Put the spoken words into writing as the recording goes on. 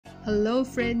Hello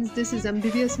friends, this is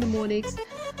MBBS Mnemonics.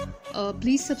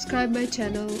 Please subscribe my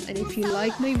channel, and if you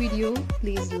like my video,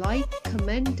 please like,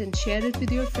 comment and share it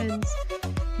with your friends.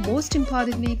 Most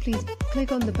importantly, please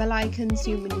click on the bell icon so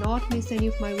you may not miss any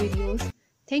of my videos.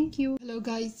 Thank you. Hello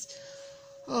guys.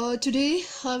 Today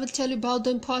I will tell you about the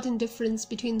important difference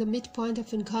between the midpoint of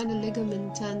inguinal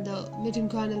ligament and the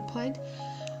mid-inguinal point.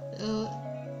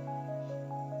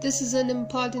 This is an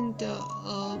important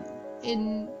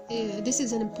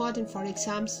for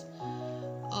exams,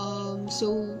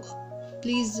 so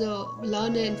please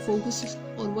learn and focus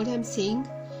on what I'm saying.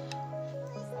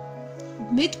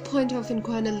 Midpoint of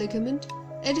inguinal ligament,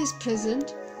 it is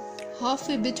present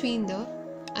halfway between the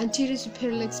anterior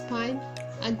superior leg spine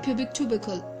and pubic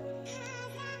tubercle,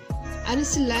 and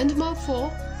it's a landmark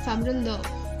for femoral nerve,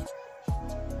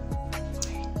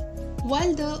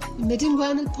 while the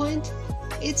mid-inguinal point,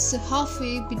 it's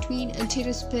halfway between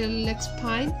anterior superior leg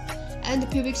spine and the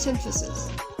pubic symphysis,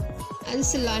 and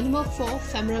it's a landmark for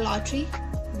femoral artery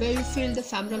where you feel the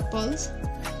femoral pulse.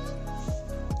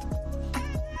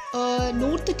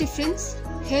 Note the difference.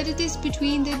 Here it is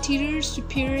between the anterior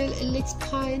superior leg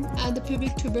spine and the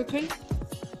pubic tubercle,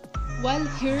 while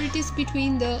here it is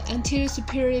between the anterior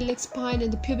superior leg spine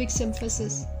and the pubic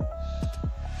symphysis,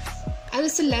 and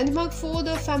it's a landmark for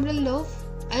the femoral nerve,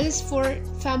 and it's for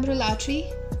femoral artery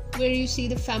where you see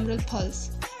the femoral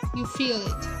pulse, you feel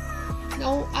it.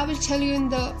 Now I will tell you in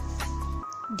the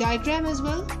diagram as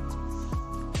well.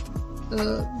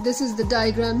 This is the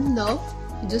diagram now,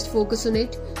 just focus on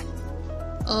it.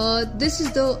 This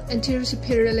is the anterior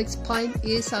superior leg spine,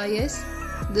 ASIS.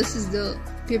 This is the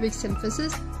pubic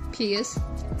symphysis, PS,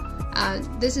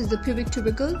 and this is the pubic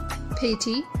tubercle,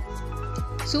 PT.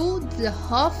 So the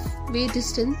halfway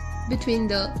distance between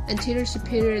the anterior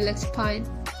superior leg spine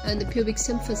and the pubic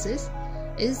symphysis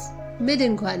is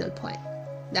mid-inguinal point,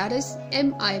 that is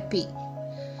MIP.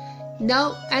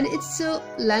 Now, and it's a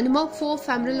landmark for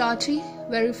femoral artery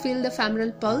where you feel the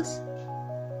femoral pulse.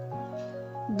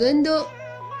 Then the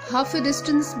halfway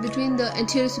distance between the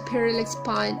anterior superior leg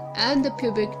spine and the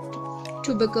pubic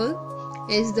tubercle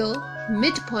is the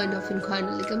midpoint of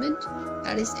inguinal ligament,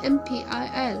 that is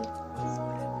MPIL,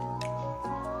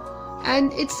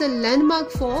 and it's a landmark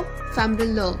for femoral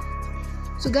nerve.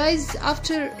 So guys,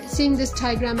 after seeing this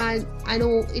diagram, I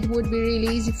know it would be really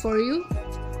easy for you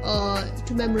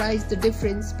to memorize the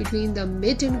difference between the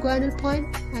mid-inguinal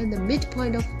point and the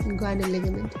midpoint of inguinal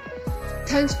ligament.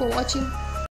 Thanks for watching.